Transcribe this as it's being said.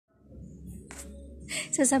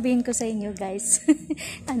Sasabihin ko sa inyo guys.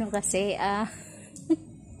 Ano kasi,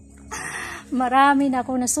 marami na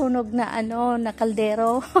ako nasunog na na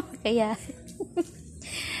kaldero. Kaya,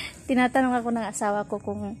 tinatanong ako ng asawa ko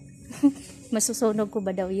kung masusunog ko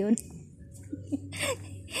ba daw yun.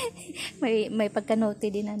 may pagkanote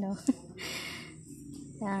din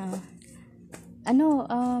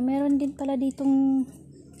meron din pala ditong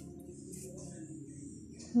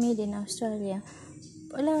made in Australia.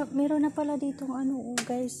 Meron na pala ditong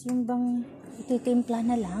guys, yung bang ititimpla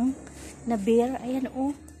na lang na beer. Ayan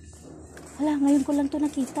ngayon ko lang to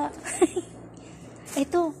nakita.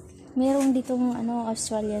 Ito, meron ditong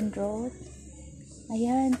Australian road.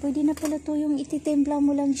 Ayan, pwede na pala to, yung ititimpla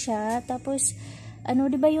mo lang siya, tapos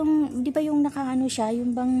di ba yung nakaano siya,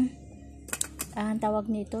 yung bang tawag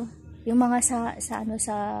nito, yung mga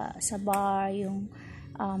sa bar, yung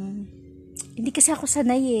hindi kasi ako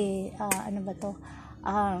sanay ano ba to,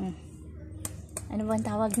 ano ba ang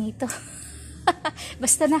tawag nito?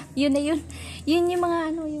 Basta na, yun yung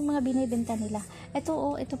mga yung mga binibenta nila.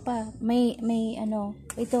 Ito pa, may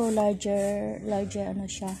ito larger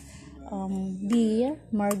siya, beer,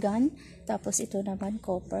 Morgan, tapos ito naman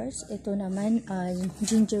Coppers, ito naman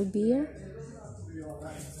ginger beer.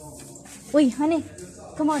 Uy, honey,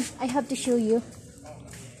 come on, I have to show you.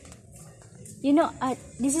 You know,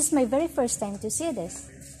 this is my very first time to see this.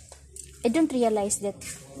 I don't realize that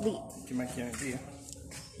Do you make your own beer?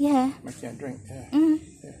 Yeah. Make your own drink?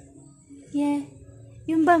 Yeah. Yeah.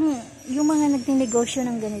 Yung mga nagninegosyo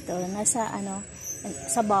ng ganito, nasa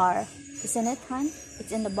sa bar. Isn't it, hon?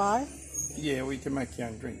 It's in the bar? Yeah, well, you can make your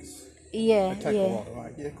own drinks. Yeah, They take a lot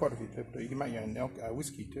away. Yeah, quite a few people do. You can make your own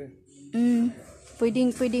whiskey too.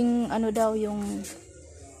 Pwedeng daw yung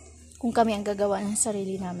kung kami ang gagawa ng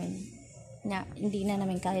sarili namin. Na hindi na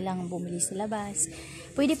namin kailangan bumili sa labas.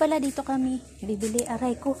 Pwede pala dito kami bibili,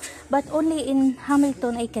 aray ko. But only in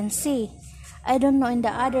Hamilton I can see. I don't know in the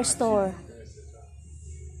other store.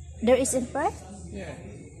 There is in Perth? Yeah.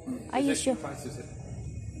 Are you sure? Places at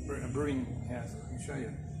a brewing house. I can show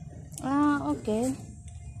you. Okay.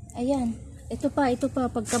 Ayan. Ito pa,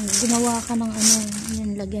 pagka gumawa ka ng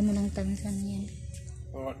yan, lagyan mo ng tansan yan.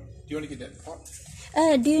 Alright, do you want to get that pot?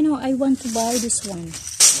 Do you know, I want to buy this one.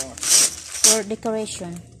 Right. For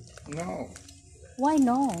decoration. No. Why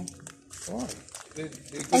no? Why? They're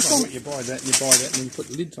good on what you buy that and then you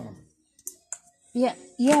put the lids on them.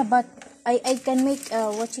 Yeah, but I can make,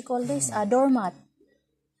 what you call this? A doormat.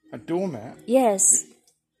 A doormat? Yes.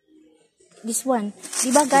 This one.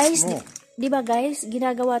 Diba guys,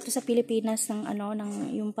 ginagawa to sa Pilipinas ng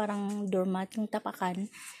yung parang doormat, yung tapakan,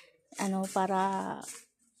 para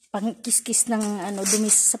pangkiskis ng dumi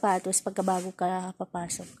sa sapatos pagkabago ka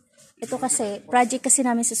papasok. Ito kasi, project kasi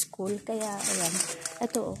namin sa school, kaya ayan.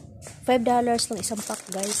 Ito $5 lang isang pack,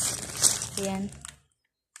 guys. Ayan.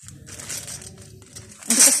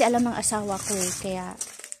 Hindi kasi alam ng asawa ko kaya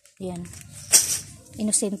ayan.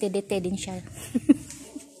 Inosente dete din siya.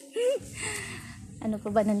 Ano pa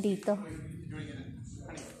ba nandito?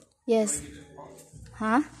 Yes.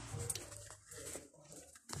 Huh?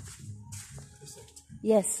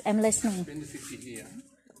 Yes, I'm listening. Spend the 50 here.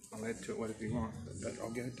 I'll add to it whatever you want, but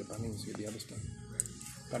I'll go to Bunnings with the other stuff.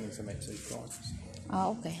 Bunnings are match these prices.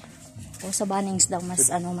 Okay. O sa Bunnings daw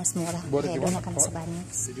mas mura. What did you want? Doon na sa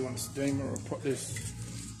Bunnings. Did you want a steamer or a pot?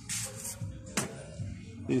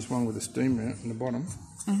 Here's one with a steamer in the bottom.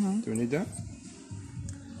 Do we need that?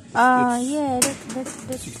 Yeah, that's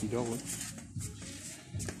 $60.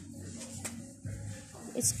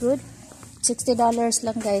 It's good. $60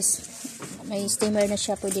 lang, guys. May steamer na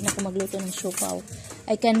siya. Pwede na ako magluto ng siopaw.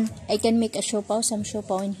 I can make a siopaw, some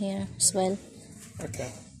siopaw in here as well.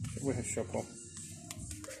 Okay, we have siopaw.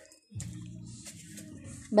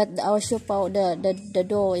 But our siopaw, the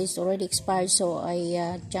dough is already expired, so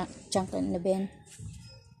I chunked in the bin.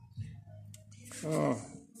 Oh,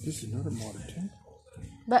 this is not a modern tin.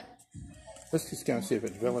 But let's just go and see if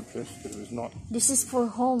it's valid first, but it was not. This is for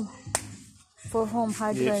home. For home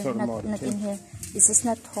hardware, Yeah, not in here. This is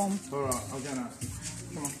not home. Alright, I'll go and ask him.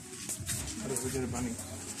 Come on. How does we get a bunny?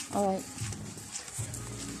 Alright.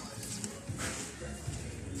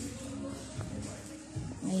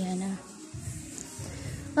 Ayan na.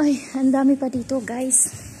 Ay, ang dami pa dito, guys.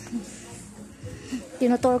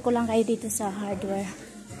 Tinutur ko lang kayo dito sa hardware.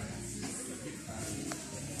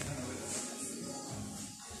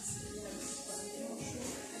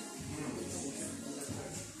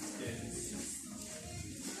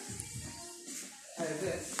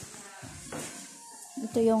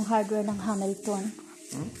 Ito yung hardware ng Hamilton.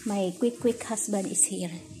 My quick husband is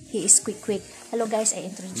here. He is quick. Hello guys, I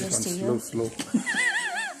introduce to you. Slow.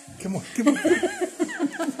 Come on.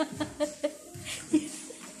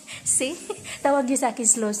 See? Tawag niya sa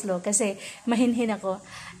akin slow kasi mahinhin ako.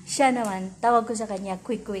 Siya naman, tawag ko sa kanya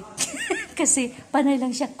quick. Kasi panay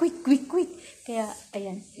lang siya quick. Kaya,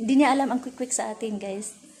 ayan. Hindi niya alam ang quick sa atin,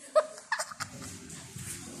 guys.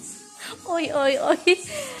 Oy. Ay.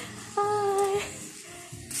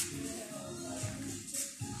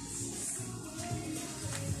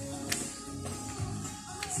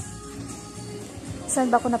 Saan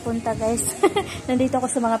ba ako napunta, guys? Nandito ako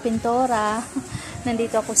sa mga pintora.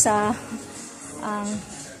 Nandito ako sa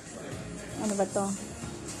ano ba to?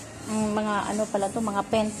 Mga ano pala to, mga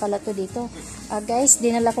pen pala to dito. Guys,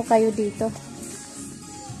 dinala ko kayo dito.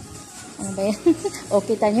 Ano ba yan? O,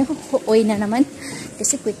 kita nyo? Uy na naman.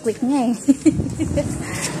 Kasi quick nga eh.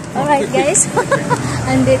 Alright, guys.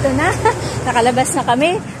 Andito na. Nakalabas na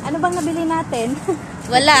kami. Ano bang nabili natin?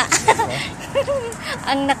 Wala.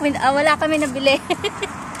 Wala kami nabili.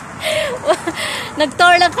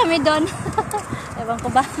 Nag-tour lang kami doon. Ewan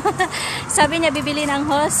ko ba. Sabi niya bibili ng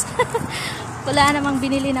hose. Wala namang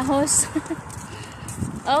binili na hose.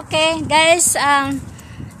 Okay, guys.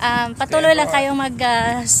 Patuloy lang kayong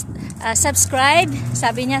mag-subscribe.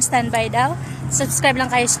 Sabi niya standby daw. Subscribe lang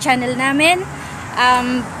kayo sa channel namin.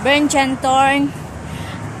 Burn Jantorn.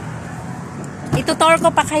 Itutour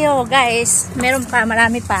ko pa kayo, guys. Meron pa,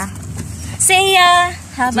 marami pa. See ya!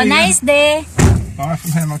 Have a nice day! Bye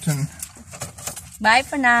from Hamilton. Bye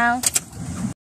for now.